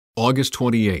August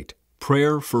 28,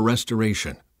 Prayer for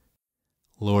Restoration.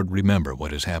 Lord, remember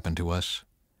what has happened to us.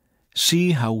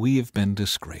 See how we have been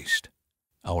disgraced.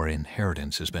 Our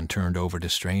inheritance has been turned over to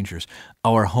strangers,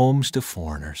 our homes to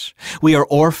foreigners. We are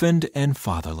orphaned and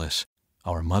fatherless.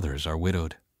 Our mothers are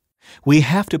widowed. We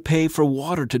have to pay for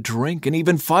water to drink, and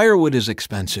even firewood is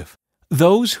expensive.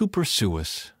 Those who pursue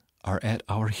us are at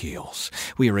our heels.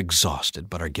 We are exhausted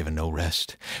but are given no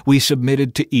rest. We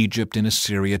submitted to Egypt and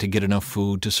Assyria to get enough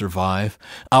food to survive.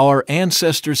 Our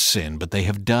ancestors sinned, but they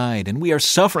have died, and we are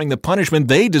suffering the punishment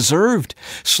they deserved.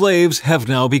 Slaves have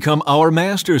now become our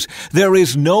masters. There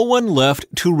is no one left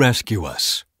to rescue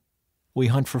us. We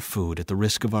hunt for food at the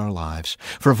risk of our lives,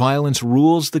 for violence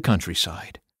rules the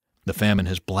countryside. The famine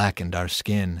has blackened our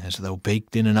skin as though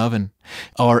baked in an oven.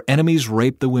 Our enemies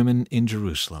rape the women in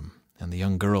Jerusalem and the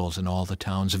young girls in all the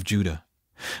towns of Judah.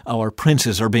 Our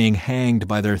princes are being hanged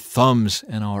by their thumbs,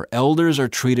 and our elders are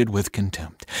treated with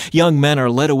contempt. Young men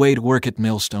are led away to work at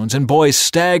millstones, and boys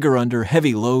stagger under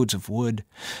heavy loads of wood.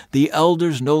 The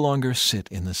elders no longer sit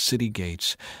in the city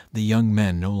gates. The young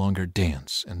men no longer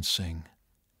dance and sing.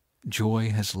 Joy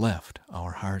has left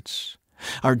our hearts.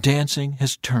 Our dancing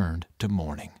has turned to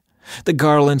mourning. The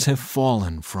garlands have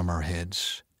fallen from our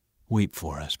heads. Weep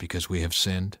for us because we have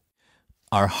sinned.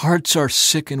 Our hearts are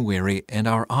sick and weary, and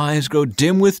our eyes grow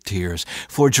dim with tears,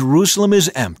 for Jerusalem is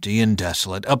empty and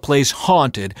desolate, a place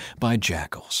haunted by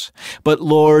jackals. But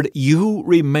Lord, you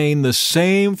remain the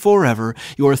same forever.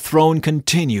 Your throne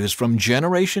continues from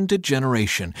generation to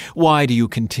generation. Why do you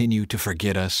continue to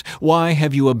forget us? Why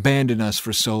have you abandoned us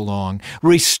for so long?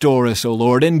 Restore us, O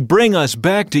Lord, and bring us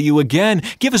back to you again.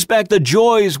 Give us back the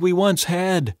joys we once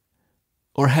had.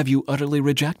 Or have you utterly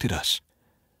rejected us?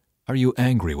 Are you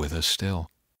angry with us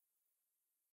still?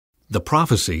 The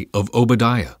prophecy of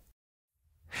Obadiah.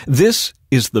 This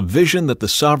is the vision that the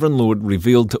sovereign Lord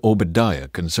revealed to Obadiah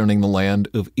concerning the land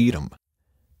of Edom.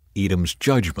 Edom's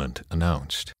judgment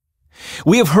announced.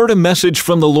 We have heard a message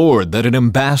from the Lord that an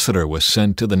ambassador was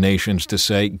sent to the nations to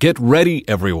say, "Get ready,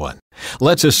 everyone.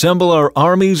 Let's assemble our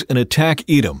armies and attack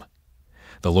Edom."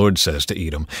 The Lord says to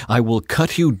Edom, "I will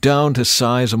cut you down to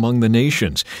size among the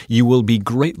nations. You will be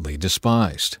greatly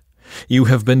despised. You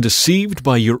have been deceived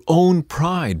by your own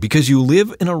pride because you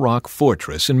live in a rock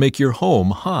fortress and make your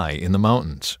home high in the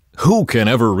mountains. Who can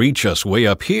ever reach us way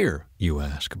up here?" you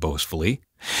ask boastfully.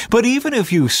 But even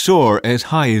if you soar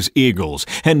as high as eagles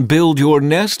and build your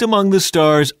nest among the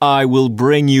stars, I will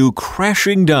bring you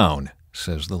crashing down,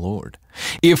 says the Lord.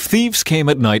 If thieves came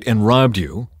at night and robbed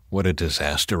you, what a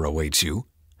disaster awaits you.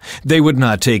 They would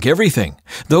not take everything.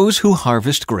 Those who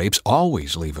harvest grapes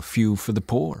always leave a few for the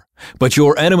poor. But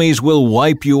your enemies will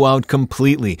wipe you out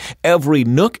completely. Every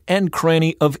nook and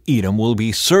cranny of Edom will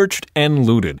be searched and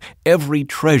looted. Every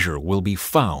treasure will be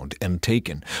found and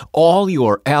taken. All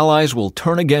your allies will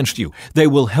turn against you. They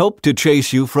will help to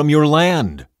chase you from your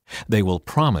land. They will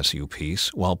promise you peace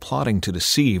while plotting to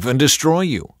deceive and destroy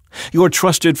you. Your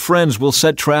trusted friends will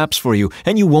set traps for you,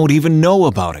 and you won't even know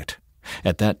about it.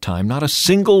 At that time, not a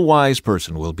single wise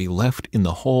person will be left in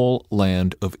the whole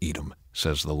land of Edom,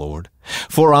 says the Lord.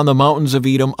 For on the mountains of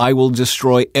Edom I will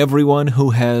destroy everyone who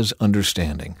has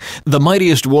understanding. The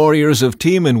mightiest warriors of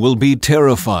Teman will be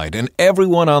terrified, and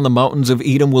everyone on the mountains of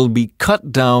Edom will be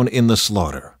cut down in the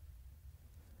slaughter.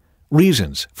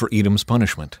 Reasons for Edom's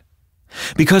punishment.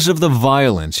 Because of the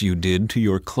violence you did to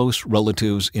your close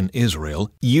relatives in Israel,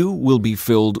 you will be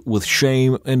filled with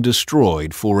shame and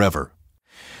destroyed forever.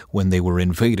 When they were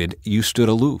invaded, you stood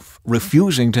aloof,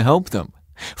 refusing to help them.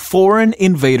 Foreign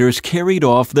invaders carried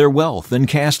off their wealth and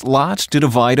cast lots to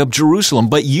divide up Jerusalem,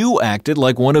 but you acted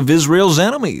like one of Israel's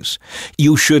enemies.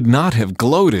 You should not have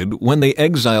gloated when they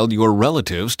exiled your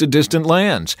relatives to distant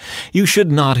lands. You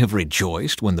should not have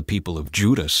rejoiced when the people of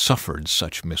Judah suffered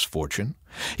such misfortune.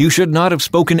 You should not have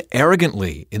spoken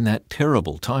arrogantly in that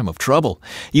terrible time of trouble.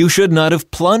 You should not have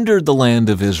plundered the land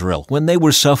of Israel when they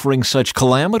were suffering such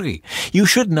calamity. You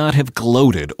should not have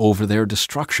gloated over their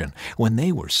destruction when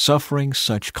they were suffering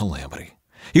such calamity.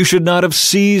 You should not have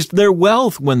seized their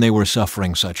wealth when they were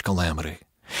suffering such calamity.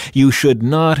 You should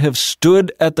not have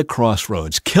stood at the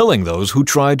crossroads, killing those who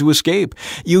tried to escape.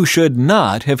 You should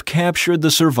not have captured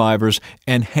the survivors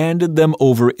and handed them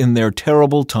over in their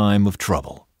terrible time of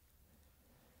trouble.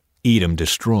 Edom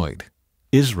destroyed,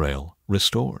 Israel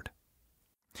restored.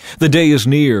 The day is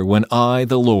near when I,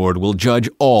 the Lord, will judge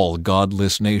all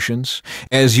godless nations.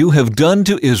 As you have done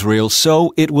to Israel,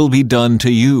 so it will be done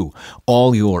to you.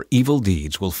 All your evil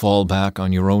deeds will fall back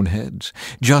on your own heads.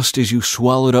 Just as you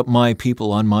swallowed up my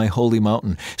people on my holy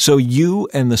mountain, so you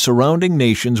and the surrounding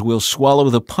nations will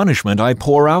swallow the punishment I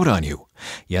pour out on you.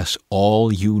 Yes,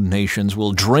 all you nations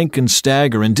will drink and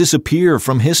stagger and disappear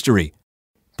from history.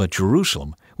 But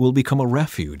Jerusalem will become a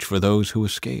refuge for those who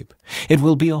escape. It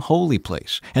will be a holy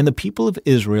place, and the people of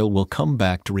Israel will come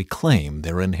back to reclaim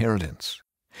their inheritance.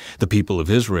 The people of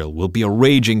Israel will be a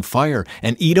raging fire,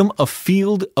 and Edom a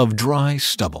field of dry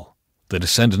stubble. The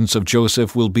descendants of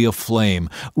Joseph will be a flame,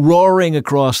 roaring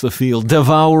across the field,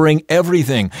 devouring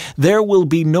everything. There will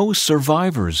be no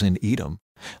survivors in Edom.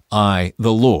 I,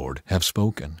 the Lord, have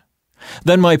spoken.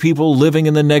 Then my people living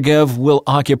in the Negev will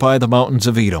occupy the mountains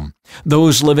of Edom.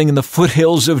 Those living in the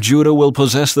foothills of Judah will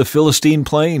possess the Philistine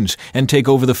plains and take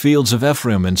over the fields of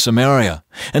Ephraim and Samaria.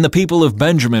 And the people of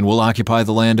Benjamin will occupy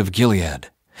the land of Gilead.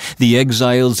 The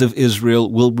exiles of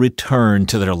Israel will return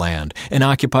to their land and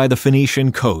occupy the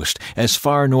Phoenician coast as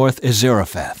far north as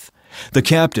Zarephath. The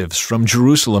captives from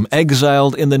Jerusalem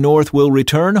exiled in the north will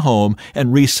return home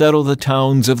and resettle the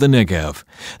towns of the Negev.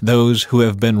 Those who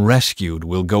have been rescued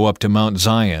will go up to Mount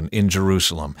Zion in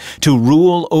Jerusalem to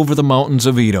rule over the mountains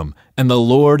of Edom, and the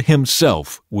Lord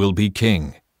himself will be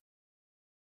king.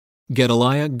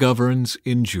 Gedaliah governs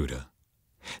in Judah.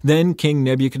 Then King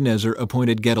Nebuchadnezzar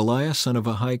appointed Gedaliah son of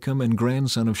Ahikam and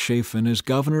grandson of Shaphan as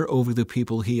governor over the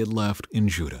people he had left in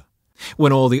Judah.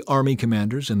 When all the army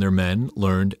commanders and their men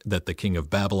learned that the king of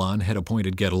Babylon had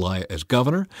appointed Gedaliah as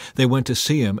governor, they went to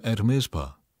see him at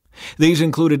Mizpah. These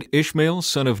included Ishmael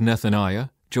son of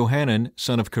Nethaniah, Johanan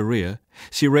son of Kareah,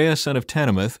 Seraiah son of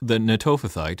Tanumeth the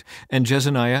Netophathite, and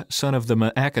Jezaniah son of the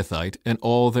Maacathite, and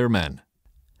all their men.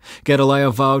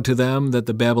 Gedaliah vowed to them that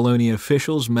the Babylonian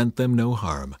officials meant them no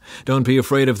harm. Don't be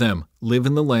afraid of them. Live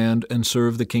in the land and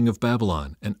serve the king of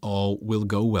Babylon, and all will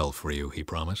go well for you, he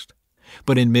promised.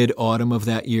 But in mid-autumn of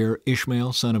that year,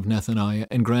 Ishmael son of Nethaniah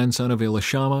and grandson of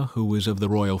Elishama, who was of the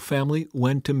royal family,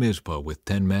 went to Mizpah with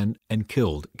 10 men and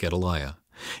killed Gedaliah.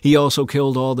 He also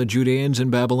killed all the Judeans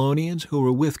and Babylonians who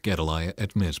were with Gedaliah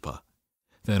at Mizpah.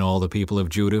 Then all the people of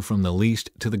Judah, from the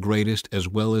least to the greatest, as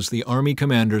well as the army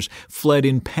commanders, fled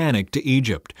in panic to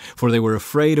Egypt, for they were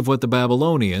afraid of what the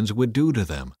Babylonians would do to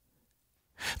them.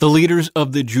 The leaders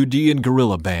of the Judean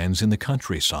guerrilla bands in the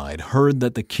countryside heard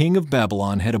that the king of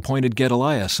Babylon had appointed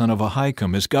Gedaliah son of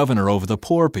Ahikam as governor over the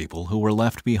poor people who were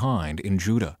left behind in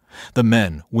Judah, the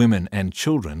men, women, and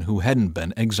children who hadn't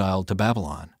been exiled to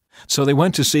Babylon. So they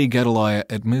went to see Gedaliah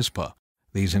at Mizpah.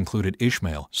 These included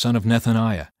Ishmael son of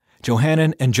Nethaniah,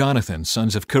 Johanan and Jonathan,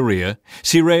 sons of Kareah,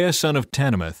 Seraiah son of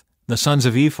Tanumeth, the sons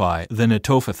of Ephi the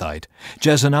Netophathite,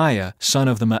 Jezaniah son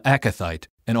of the Maacathite,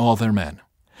 and all their men.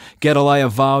 Gedaliah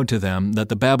vowed to them that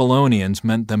the Babylonians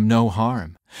meant them no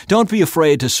harm. Don't be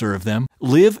afraid to serve them.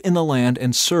 Live in the land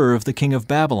and serve the king of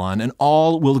Babylon, and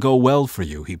all will go well for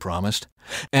you, he promised.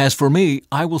 As for me,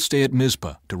 I will stay at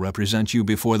Mizpah to represent you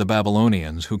before the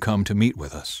Babylonians who come to meet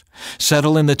with us.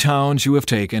 Settle in the towns you have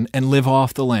taken and live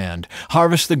off the land.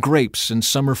 Harvest the grapes and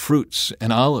summer fruits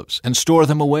and olives and store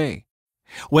them away.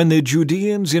 When the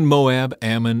Judeans in Moab,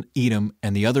 Ammon, Edom,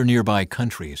 and the other nearby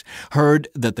countries heard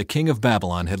that the king of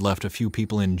Babylon had left a few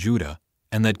people in Judah,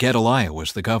 and that Gedaliah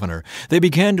was the governor, they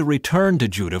began to return to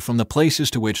Judah from the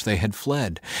places to which they had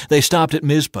fled. They stopped at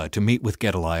Mizpah to meet with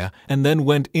Gedaliah, and then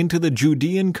went into the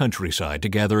Judean countryside to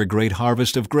gather a great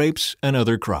harvest of grapes and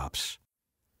other crops.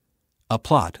 A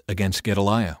plot against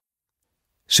Gedaliah.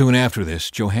 Soon after this,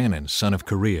 Johanan, son of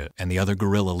Kareah, and the other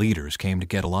guerrilla leaders came to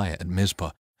Gedaliah at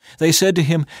Mizpah. They said to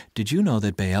him, "Did you know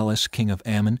that Baalis, king of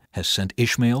Ammon, has sent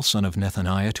Ishmael, son of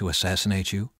Nethaniah, to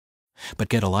assassinate you?" But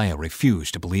Gedaliah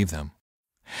refused to believe them.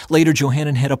 Later,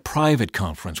 Johanan had a private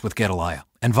conference with Gedaliah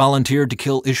and volunteered to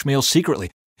kill Ishmael secretly.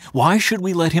 "Why should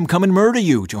we let him come and murder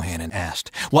you?" Johanan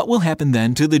asked. "What will happen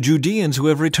then to the Judeans who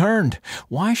have returned?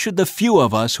 Why should the few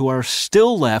of us who are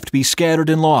still left be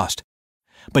scattered and lost?"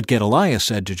 But Gedaliah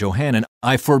said to Johanan,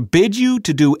 "I forbid you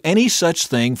to do any such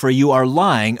thing, for you are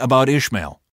lying about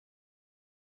Ishmael."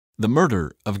 The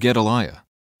murder of Gedaliah.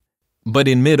 But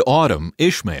in mid-autumn,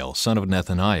 Ishmael, son of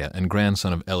Nethaniah and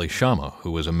grandson of Elishama, who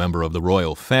was a member of the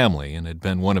royal family and had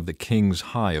been one of the king's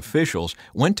high officials,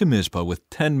 went to Mizpah with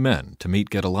 10 men to meet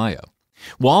Gedaliah.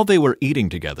 While they were eating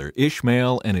together,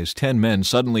 Ishmael and his 10 men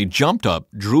suddenly jumped up,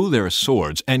 drew their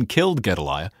swords, and killed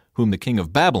Gedaliah, whom the king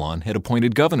of Babylon had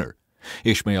appointed governor.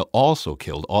 Ishmael also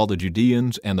killed all the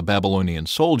Judeans and the Babylonian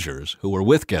soldiers who were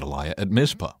with Gedaliah at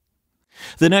Mizpah.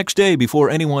 The next day, before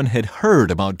anyone had heard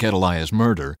about Gedaliah's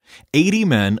murder, 80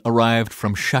 men arrived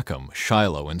from Shechem,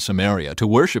 Shiloh, and Samaria to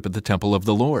worship at the temple of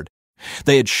the Lord.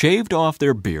 They had shaved off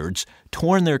their beards,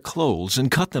 torn their clothes, and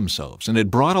cut themselves, and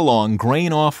had brought along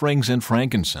grain offerings and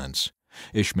frankincense.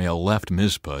 Ishmael left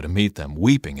Mizpah to meet them,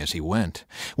 weeping as he went.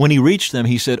 When he reached them,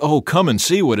 he said, "Oh, come and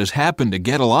see what has happened to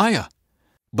Gedaliah."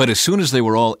 But as soon as they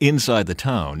were all inside the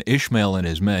town, Ishmael and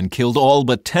his men killed all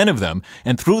but 10 of them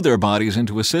and threw their bodies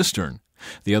into a cistern.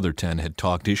 The other 10 had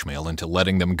talked Ishmael into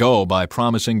letting them go by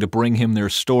promising to bring him their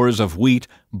stores of wheat,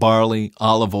 barley,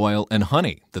 olive oil, and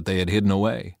honey that they had hidden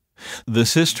away. The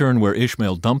cistern where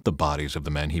Ishmael dumped the bodies of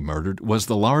the men he murdered was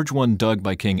the large one dug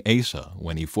by King Asa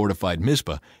when he fortified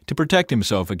Mizpah to protect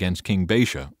himself against King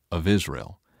Baasha of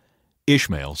Israel.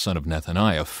 Ishmael, son of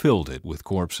Nethaniah, filled it with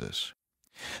corpses.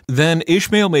 Then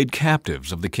Ishmael made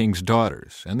captives of the king's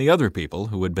daughters and the other people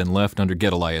who had been left under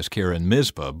Gedaliah's care in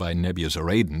Mizpah by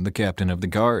Nebuzaradan, the captain of the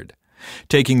guard.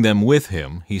 Taking them with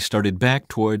him, he started back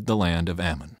toward the land of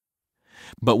Ammon.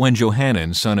 But when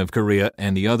Johanan, son of Kareah,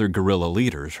 and the other guerrilla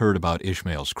leaders heard about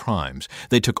Ishmael's crimes,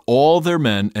 they took all their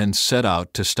men and set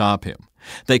out to stop him.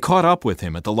 They caught up with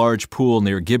him at the large pool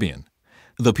near Gibeon.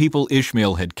 The people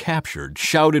Ishmael had captured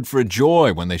shouted for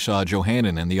joy when they saw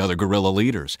Johanan and the other guerrilla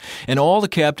leaders, and all the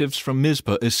captives from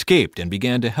Mizpah escaped and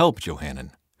began to help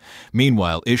Johanan.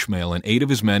 Meanwhile, Ishmael and 8 of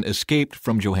his men escaped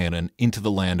from Johanan into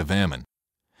the land of Ammon.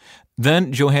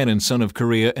 Then Johanan, son of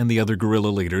Kareah, and the other guerrilla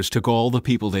leaders took all the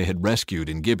people they had rescued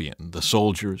in Gibeon, the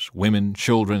soldiers, women,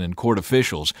 children, and court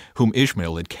officials whom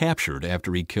Ishmael had captured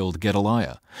after he killed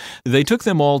Gedaliah. They took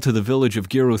them all to the village of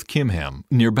Geruth-Kimham,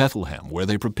 near Bethlehem, where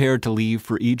they prepared to leave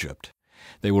for Egypt.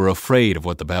 They were afraid of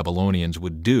what the Babylonians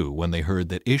would do when they heard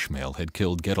that Ishmael had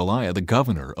killed Gedaliah, the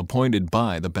governor appointed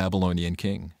by the Babylonian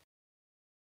king.